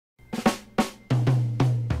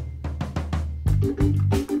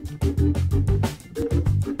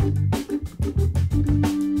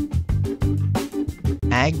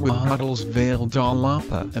Aguahotels Vale Da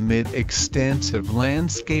Lapa. Amid extensive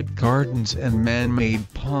landscape gardens and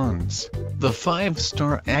man-made ponds, the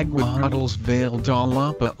 5-star Aguahotels Vale Da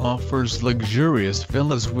Lapa offers luxurious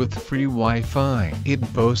villas with free Wi-Fi.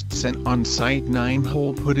 It boasts an on-site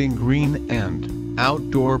 9-hole putting green and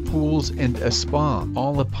outdoor pools and a spa.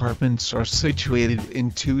 All apartments are situated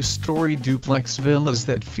in 2-story duplex villas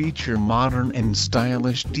that feature modern and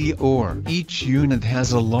stylish décor. Each unit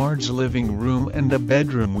has a large living room and a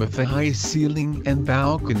bedroom with a high ceiling and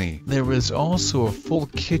balcony. There is also a full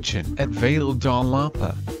kitchen at Vale Da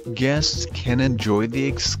Lapa. Guests can enjoy the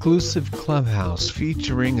exclusive clubhouse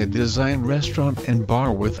featuring a design restaurant and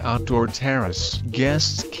bar with outdoor terrace.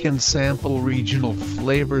 Guests can sample regional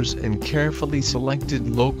flavors and carefully selected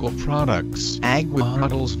local products.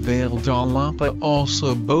 Aguahotels Vale Da Lapa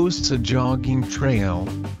also boasts a jogging trail,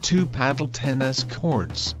 2 paddle tennis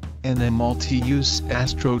courts, and a multi-use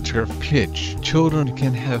AstroTurf pitch. Children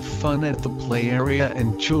can have fun at the play area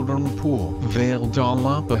and children pool. Vale Da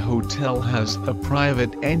Lapa Hotel has a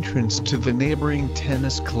private entrance to the neighboring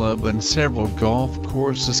tennis club, and several golf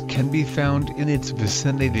courses can be found in its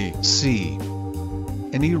vicinity.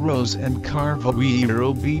 Aniros and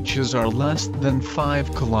Carvoeiro beaches are less than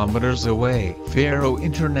 5 kilometers away. Faro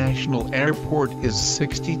International Airport is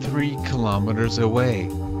 63 kilometers away.